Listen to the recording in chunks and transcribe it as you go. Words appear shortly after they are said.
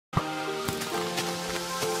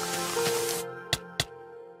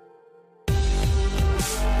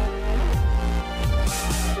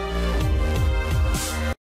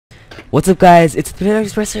What's up, guys? It's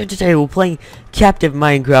ThePotatoExpress here. Today we're playing Captive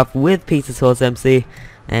Minecraft with PizzaSauceMC,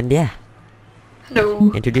 and yeah.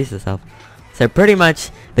 Hello. Introduce yourself. So pretty much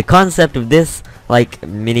the concept of this like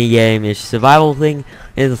mini game-ish survival thing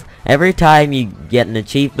is every time you get an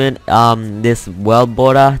achievement, this world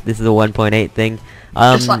border, this is a 1.8 thing,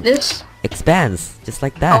 Just like this? expands just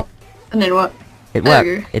like that. Oh, and then what? It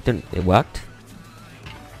worked. It worked.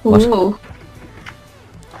 Ooh.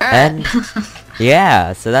 And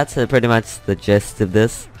yeah, so that's pretty much the gist of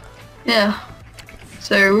this. Yeah.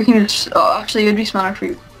 So we can just. Oh, actually, it'd be smarter if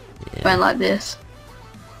we went like this.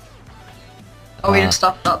 Oh, we just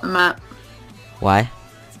stuffed up the map. Why?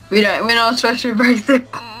 We're not supposed to break the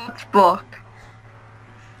block.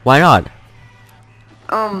 Why not?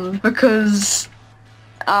 Because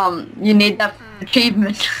you need that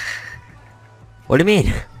achievement. What do you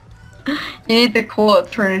mean? You need the cord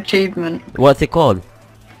for an achievement. What's it called?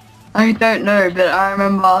 I don't know, but I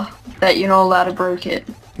remember that you're not allowed to break it.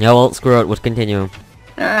 Yeah, well, screw it. We'll continue.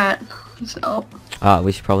 Alright. So.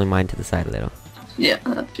 We should probably mine to the side a little. Yeah,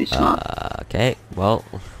 that's too smart. Okay, well.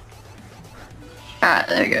 Alright,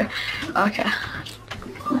 there we go. Okay.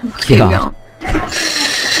 Keep going.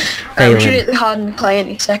 We should hit the hardened clay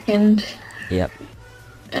any second. Yep.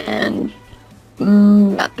 And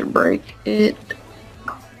about to break it.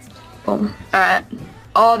 Boom. Alright.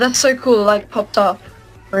 Oh, that's so cool, like popped up.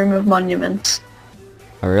 Room of monuments.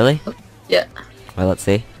 Oh, really? Yeah. Well, let's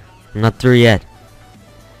see. I'm not through yet.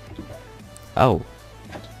 Oh.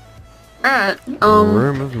 Alright,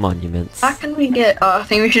 Room of monuments. how can we get, I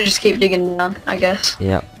think we should just keep digging down, I guess.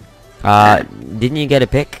 Yep. Didn't you get a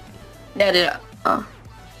pick? Yeah, I did.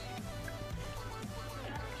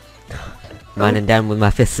 Mining down with my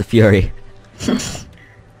fists of fury.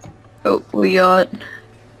 Oh, we got...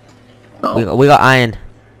 Oh, We got iron.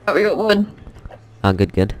 oh, we got wood. Oh,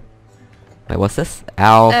 good. Wait, what's this?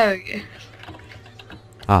 Ow. There we go.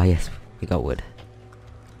 Oh, yes. We got wood.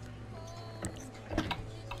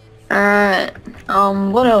 Alright,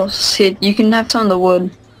 what else? Here, you can have some of the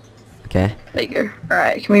wood. Okay. There you go.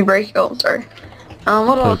 Alright, can we break? Oh, sorry.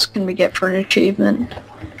 What else can we get for an achievement?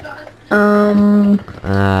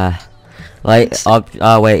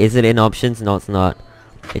 Wait, is it in options? No, it's not.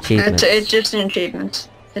 Achievements. It's just an achievement.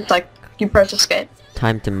 It's like, you press escape.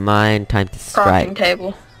 Time to mine, time to strike. Crafting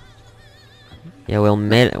table. Yeah,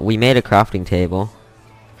 we made a crafting table.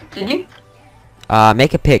 Did you?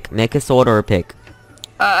 Make a pick. Make a sword or a pick.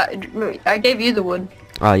 I gave you the wood.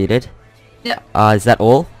 Oh, you did? Yeah. Is that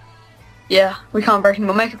all? Yeah, we can't break them.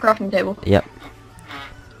 We'll make a crafting table. Yep.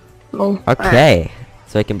 Oh, okay. Right.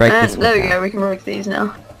 So I can break this one. There we go, we can break these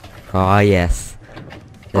now. Oh, yes.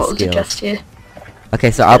 What was it just here? Okay,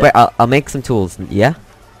 so I'll make some tools, yeah?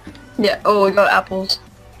 Yeah, oh, we got apples.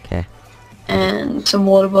 Okay. And some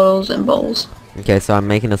water bottles and bowls. Okay, so I'm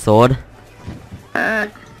making a sword.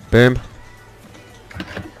 Boom.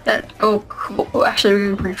 Oh, cool. Oh, actually, we're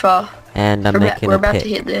going pretty far. And I'm making a pick. We're about to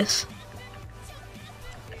hit this.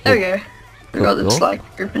 There we go. We got this, like,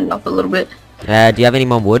 opened up a little bit. Do you have any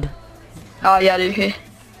more wood? Oh, yeah, I do here.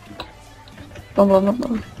 Boom, boom, boom,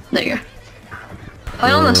 boom. There you go.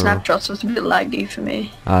 Playing on the snapshots was a bit laggy for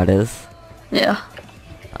me. Oh, it is? Yeah.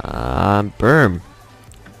 Boom.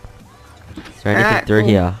 Is there anything through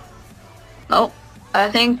here? Oh, I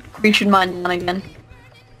think we should mine down again.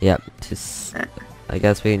 Yep, just... I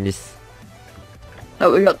guess we can just...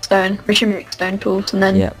 Oh, we got stone. We should make stone tools and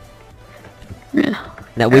then... Yep. Yeah.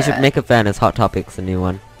 Now we should make a furnace. Hot Topic's a new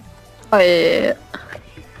one. Oh, yeah.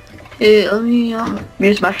 Yeah, let me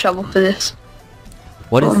use my shovel for this.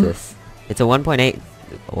 What is this? It's a 1.8...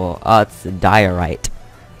 Well, it's a diorite.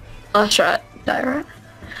 That's right. Diorite.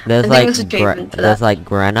 There's like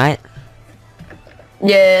granite.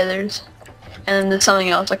 Yeah, there's... And there's something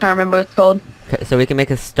else. I can't remember what it's called. Okay, so we can make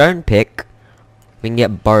a stone pick. We can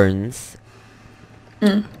get bones.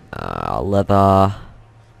 Leather.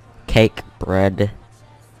 Cake. Bread.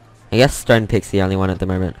 I guess stone pick's the only one at the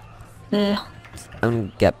moment. Yeah. I'm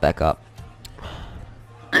gonna get back up.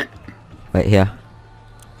 Wait, here.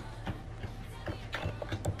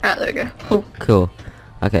 Ah, there we go. Cool. Cool.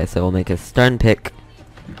 Okay, so we'll make a stone pick.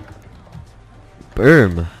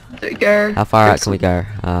 Boom. There we go. How far out can we go?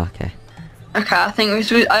 Okay. Okay, I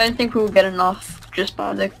don't think we'll get enough just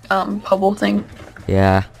by the cobble thing.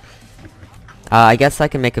 Yeah. I guess I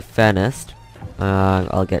can make a furnace.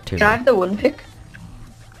 I'll get to. Can I have the wooden pick?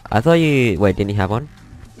 I thought you... Wait, didn't you have one?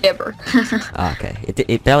 Yeah, bro. Okay.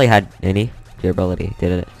 It barely had any durability,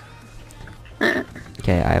 did it?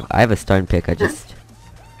 Okay, I have a stone pick. I just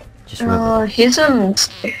remembered. Here's a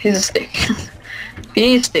stick. If you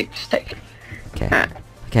need a stick, just take it. Okay.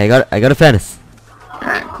 Okay, I got a furnace.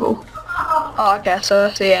 Alright, cool. Oh, okay,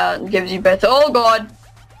 so yeah, it gives you both. Oh god!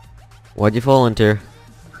 What'd you fall into?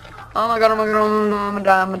 Oh my god, oh my god, oh no, I'm gonna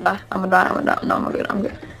die, I'm gonna die, I'm gonna die, I'm gonna die. No, I'm good, I'm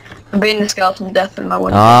good. I'm beating the skeleton to death in my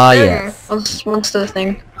wooden Oh, thing. yes. Once to the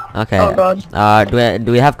thing. Okay. Oh god.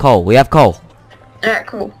 Do we have coal? We have coal. Alright,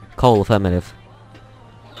 cool. Coal, affirmative.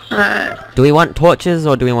 Alright. Do we want torches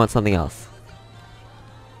or do we want something else?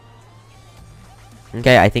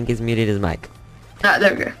 Okay, I think he's muted his mic. Alright,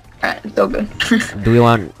 there we go. Alright, it's all good. Do we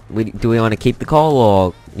want to keep the coal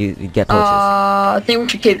or you get torches? I think we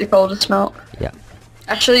should keep the coal to smelt. Yeah.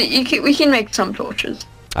 Actually, we can make some torches.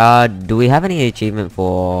 Do we have any achievement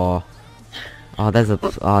for? Oh, there's a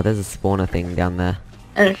spawner thing down there.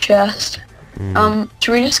 And a chest.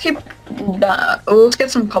 Should we just keep that? Oh, let's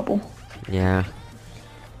get some cobble. Yeah.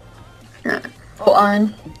 Alright. Or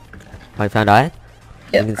iron. I found iron.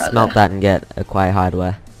 Yep, You can right smelt there. that and get acquire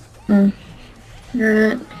hardware. Alright,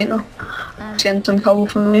 you know. Just getting some cobble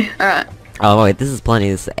for me. Alright. Oh wait, this is plenty.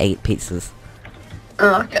 This is 8 pieces.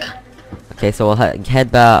 Oh, okay. Okay, so we'll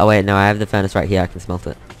head back. Oh wait, no, I have the furnace right here. I can smelt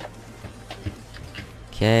it.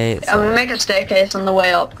 Okay. I'm So, gonna make a staircase on the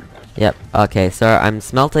way up. yep. Okay, so I'm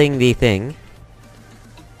smelting the thing.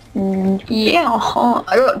 Yeah,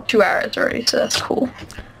 I got 2 arrows already, so that's cool.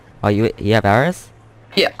 Oh, you have arrows?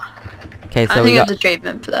 Yeah. Okay, so I we think got. there's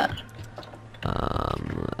achievement for that.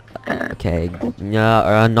 Okay.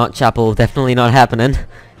 No, not chapel. Definitely not happening.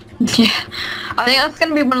 Yeah. I think that's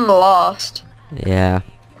gonna be one of the last. Yeah.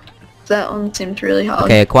 That one seems really hard.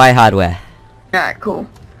 Okay, acquire hardware. Alright, cool.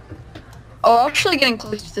 Oh, actually getting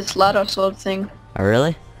close to this ladder sort of thing. Oh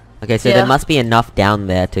really? Okay, so Yeah. there must be enough down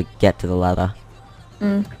there to get to the ladder.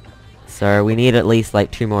 So we need at least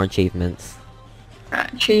like 2 more achievements.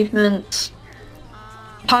 Alright, achievements.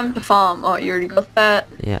 Time to farm. Oh, you already got that.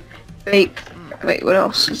 Yeah. Wait, what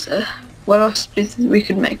else is there? What else do you think we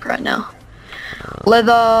could make right now?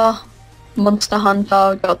 Leather, Monster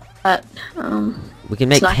Hunter, got that. We can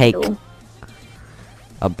make snack cake, dough.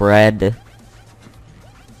 a bread,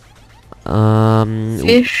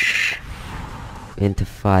 Fish. into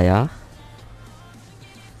fire.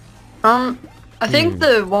 I think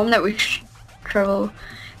the one that we should travel is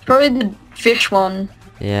probably the fish one.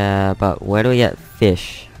 Yeah, but where do we get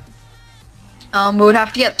fish? We would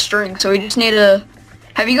have to get string, so we just need a...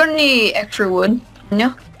 Have you got any extra wood?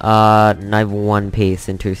 Yeah. I have 1 piece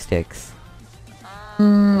and 2 sticks.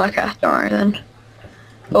 Okay, don't worry then.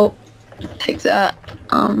 Oh, take that.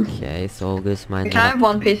 Okay, so I'll just mine Can I that have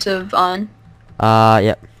 1 piece of iron? up.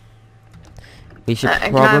 Yep. We should Can I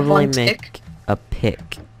have probably 1 make stick? a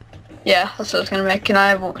pick. Yeah, that's what I was gonna make. Can I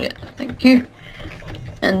have 1? Yeah, thank you.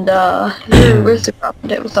 And, where's the crafting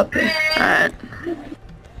tables up here? Alright.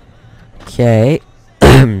 Okay.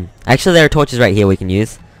 Actually, there are torches right here we can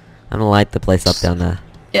use. I'm gonna light the place up down there.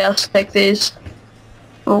 Yeah, let's take these.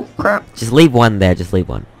 Oh, crap. Just leave 1 there, just leave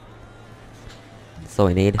 1. That's all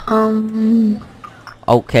we need.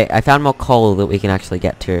 Okay, I found more coal that we can actually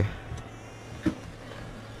get to.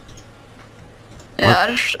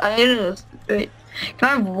 Yeah, I need a... Wait. Can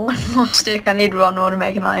I have 1 more stick? I need 1 more to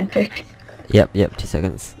make an iron pick. Yep, 2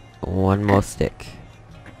 seconds. 1 more stick.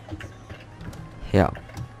 Here.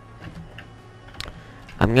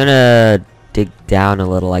 I'm gonna dig down a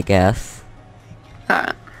little, I guess.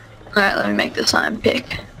 Alright. Alright, let me make this iron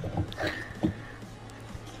pick.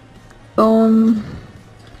 Boom.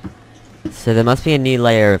 So there must be a new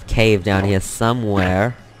layer of cave down here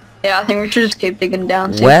somewhere. Yeah, I think we should just keep digging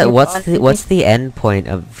down. See if we can What's find what's anything. the end point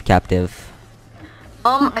of captive?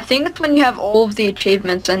 I think it's when you have all of the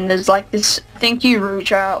achievements and there's like this, I think you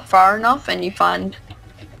reach out far enough and you find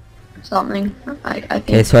something, I think.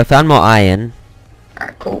 Okay, so I found more iron.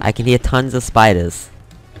 Alright, cool. I can hear tons of spiders.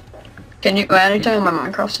 Can you, wait, I need to tell you my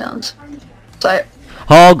Minecraft sounds. So,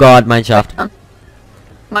 Oh god, mineshaft.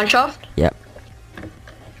 Mineshaft? Yep.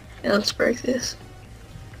 Yeah, let's break this.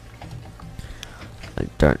 I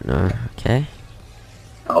don't know. Okay.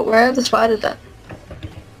 Oh, where are the spiders at?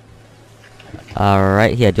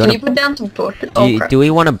 Alright, here. Do Can you you wanna, put down some torches? do we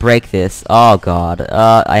want to break this? Oh god.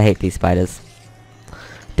 I hate these spiders.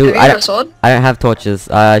 Have you I got a sword? I don't have torches.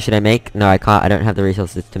 Should I make? No, I can't. I don't have the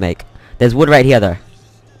resources to make. There's wood right here though.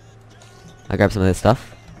 I'll grab some of this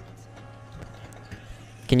stuff.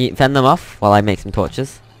 Can you fend them off while I make some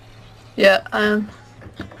torches? Yeah,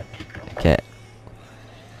 Okay.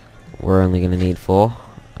 We're only gonna need 4.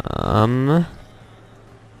 boom.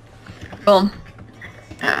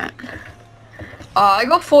 Alright. I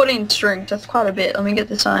got 14 strings, that's quite a bit. Let me get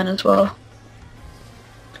this iron as well.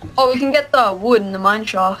 Oh, we can get the wood in the mine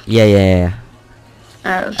shaft. Yeah.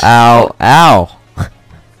 Alright, Ow! Ow!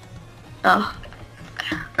 oh.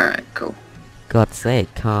 Alright, cool. God's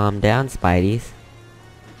sake, calm down, Spideys.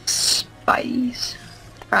 Spice.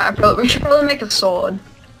 Alright, we should probably make a sword.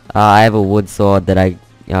 I have a wood sword that I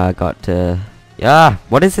got to... Yeah,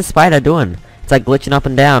 what is this spider doing? It's like glitching up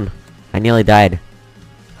and down. I nearly died.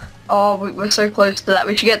 Oh, we're so close to that.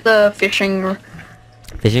 We should get the fishing rod?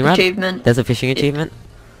 achievement. There's a fishing achievement?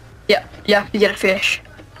 Yeah, you have to get a fish.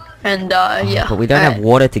 And, yeah. But we don't have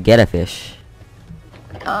water to get a fish.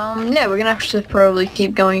 Yeah, we're gonna have to probably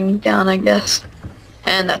keep going down, I guess.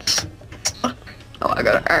 And that's... Oh, I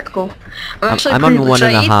got it. Alright, cool. I'm on 1.5.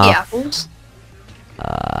 Should I eat the apples?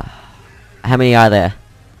 How many are there?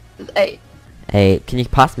 There's 8. 8. Can you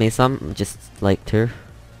pass me some? Just, like, 2?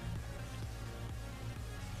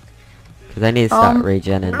 Because I need to start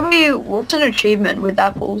regenning. What's an achievement with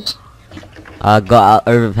apples? Got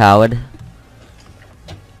overpowered.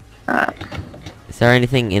 Alright. Is there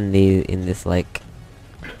anything in this, like...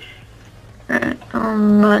 Alright,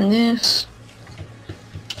 on this.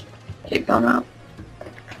 Keep going up.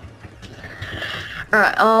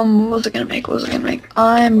 Alright, what was it gonna make?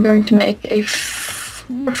 I'm going to make a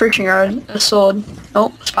fishing rod, a sword.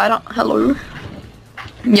 Oh, spider, hello.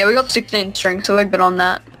 Yeah, we got 16 string, so we're good on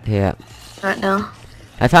that. Yeah. Right now.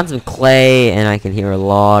 I found some clay, and I can hear a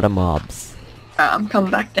lot of mobs. Alright, I'm coming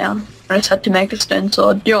back down. I just had to make a stone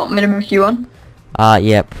sword. Do you want me to make you one?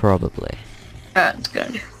 Yeah, probably. Alright, that's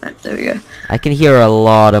good. Right, there we go. I can hear a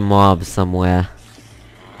lot of mobs somewhere.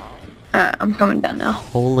 Alright, I'm coming down now.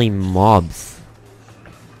 Holy mobs.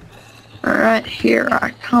 Alright, here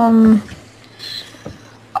I come.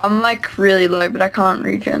 I'm like really low, but I can't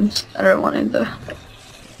regen. I don't want to though.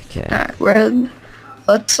 Okay. Alright,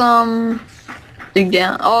 let's dig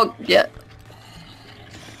down. Oh, yeah.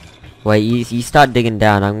 Wait, you start digging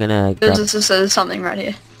down. I'm gonna grab... There's something right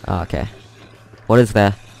here. Oh, okay. What is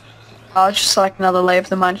there? Oh, it's just like another layer of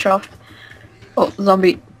the mine shaft. Oh,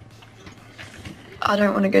 zombie. I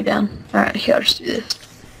don't want to go down. Alright, here, I'll just do this.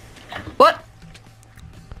 What?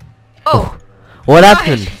 Oh! What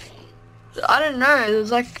happened? I don't know,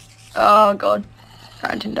 there's like... Oh god.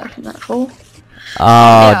 I didn't die from that fall.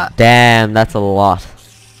 Oh, yeah. Damn, that's a lot.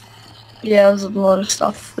 Yeah, there's a lot of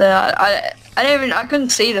stuff there. I couldn't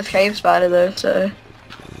see the cave spider though, so...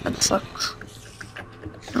 That sucks.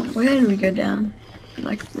 Oh, where did we go down?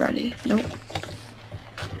 Like, right here. Nope.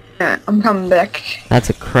 Alright, I'm coming back. That's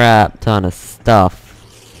a crap ton of stuff.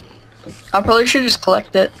 I probably should just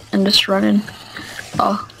collect it and just run in.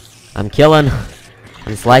 Oh. I'm killing.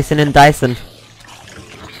 I'm slicing and dicing.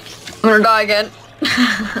 I'm gonna die again.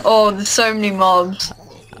 Oh, there's so many mobs.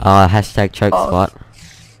 Hashtag choke spot.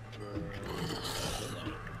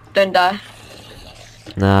 Don't die.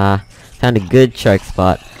 Nah, found a good choke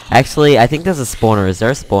spot. Actually, I think there's a spawner. Is there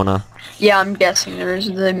a spawner? Yeah, I'm guessing there is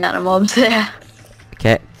the amount of mobs there.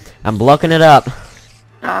 Okay, I'm blocking it up.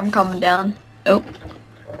 I'm coming down. Oh,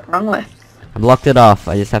 wrong way. I blocked it off.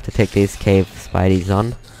 I just have to take these cave spideys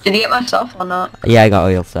on. Did you get my stuff or not? Yeah, I got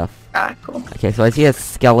all your stuff. Ah, cool. Okay, so I see a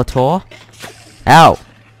Skeletor. Ow!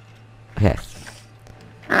 Okay.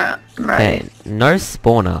 Right. Okay, no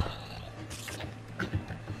spawner.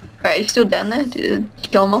 Alright, you still down there? Did you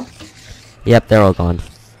kill them all? Yep, they're all gone.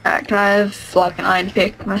 Alright, can I have like an iron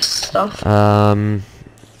pick, my stuff? I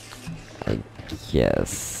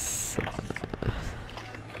guess.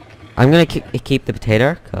 I'm gonna keep the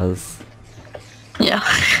potato, cause... Yeah.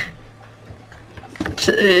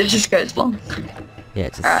 It just goes long. Yeah,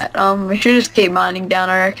 just... Alright, we should just keep mining down,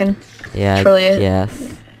 I reckon. Yeah, that's really it.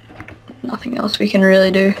 yes. Nothing else we can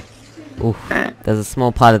really do. Oof. There's a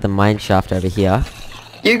small part of the mine shaft over here.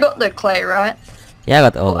 You got the clay, right? Yeah, I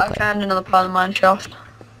got the I found another part of the mine shaft.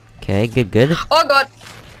 Okay, good. Oh god!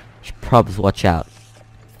 Probs, watch out.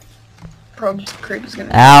 Probs, creepers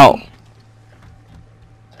gonna... Ow!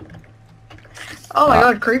 Oh my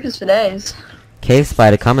god, creepers for days. Cave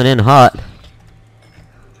spider coming in hot.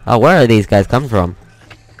 Oh, where are these guys coming from?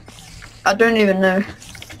 I don't even know.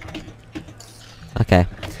 Okay.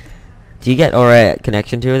 Do you get alright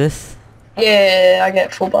connection to this? Yeah, I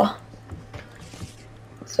get full bar.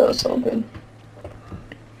 So it's all good.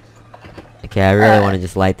 Okay, I really want to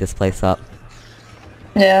just light this place up.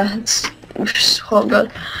 Yeah, it's all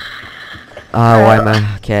good. Oh, why am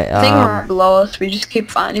I... Okay, thing right below us, we just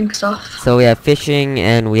keep finding stuff. So we have fishing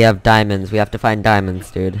and we have diamonds. We have to find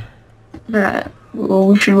diamonds, dude. Alright, well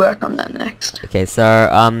we should work on that next. Okay,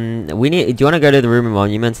 so, we need... Do you want to go to the room of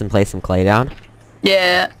monuments and place some clay down?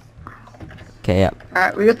 Yeah. Okay, yeah.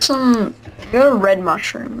 Alright, we got a red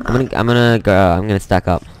mushroom. I'm gonna stack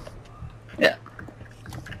up. Yeah.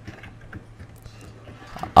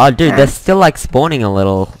 Oh, dude, they're still, like, spawning a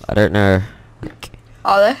little. I don't know.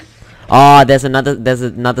 Are they? Oh, there's another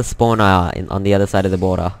spawner on the other side of the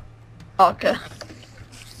border. Okay.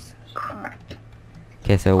 Crap.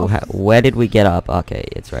 Okay, so where did we get up? Okay,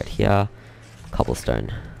 it's right here.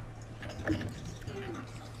 Cobblestone.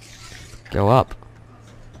 Go up.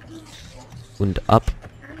 And up.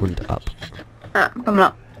 And up. Coming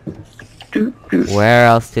up. Where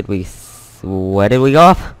else did we... where did we go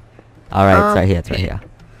up? Alright, it's right here, it's right here.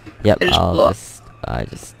 Yep, I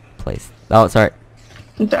just placed... oh, sorry.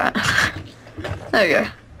 There we go.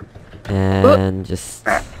 And whoop. Just...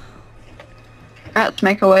 Alright, let's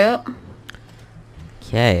make our way up.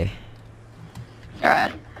 Okay.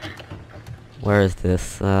 Alright. Where is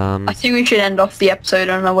this? I think we should end off the episode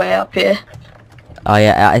on our way up here. Oh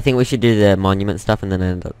yeah, I think we should do the monument stuff and then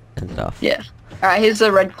end it off. Yeah. Alright, here's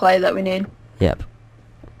the red clay that we need. Yep.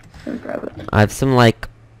 Let me grab it. I have some like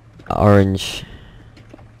orange.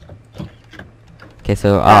 Okay,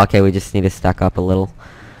 so okay, we just need to stack up a little.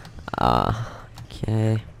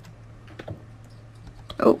 Okay.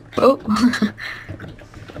 Oh.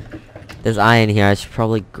 There's iron here. I should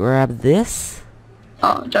probably grab this.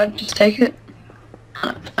 Oh, did I just take it?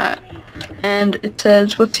 Alright. And it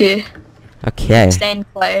says, what's here? Okay. Stained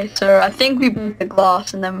clay. So I think we broke the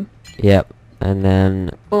glass and then... Yep. And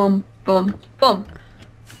then... boom, boom, boom.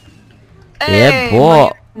 Yeah, Hey,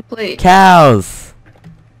 boy. complete. Cows.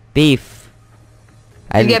 Beef.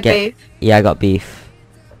 I You didn't get beef? Yeah, I got beef.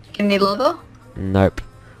 Can you need leather? Nope.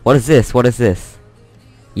 What is this? What is this?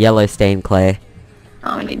 Yellow stained clay.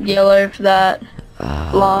 Oh, we need yellow for that.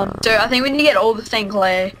 Blonde. So I think we need to get all the stained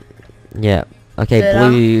clay. Yeah. Okay,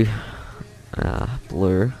 blue.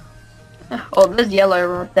 Blue. Oh, there's yellow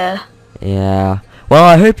right there. Yeah. Well,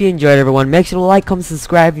 I hope you enjoyed, everyone. Make sure to like, comment,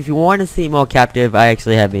 subscribe if you want to see more Captive. I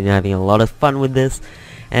actually have been having a lot of fun with this.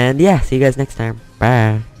 And yeah, see you guys next time.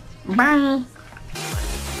 Bye. Bye.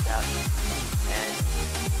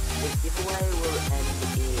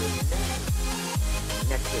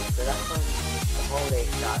 So that's when the holiday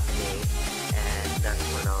starts today, and that's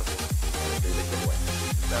when I'll just do the giveaway.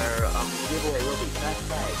 So the giveaway will be first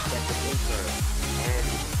prize, get the paper, and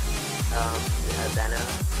a banner,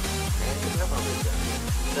 and a bumper.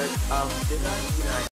 So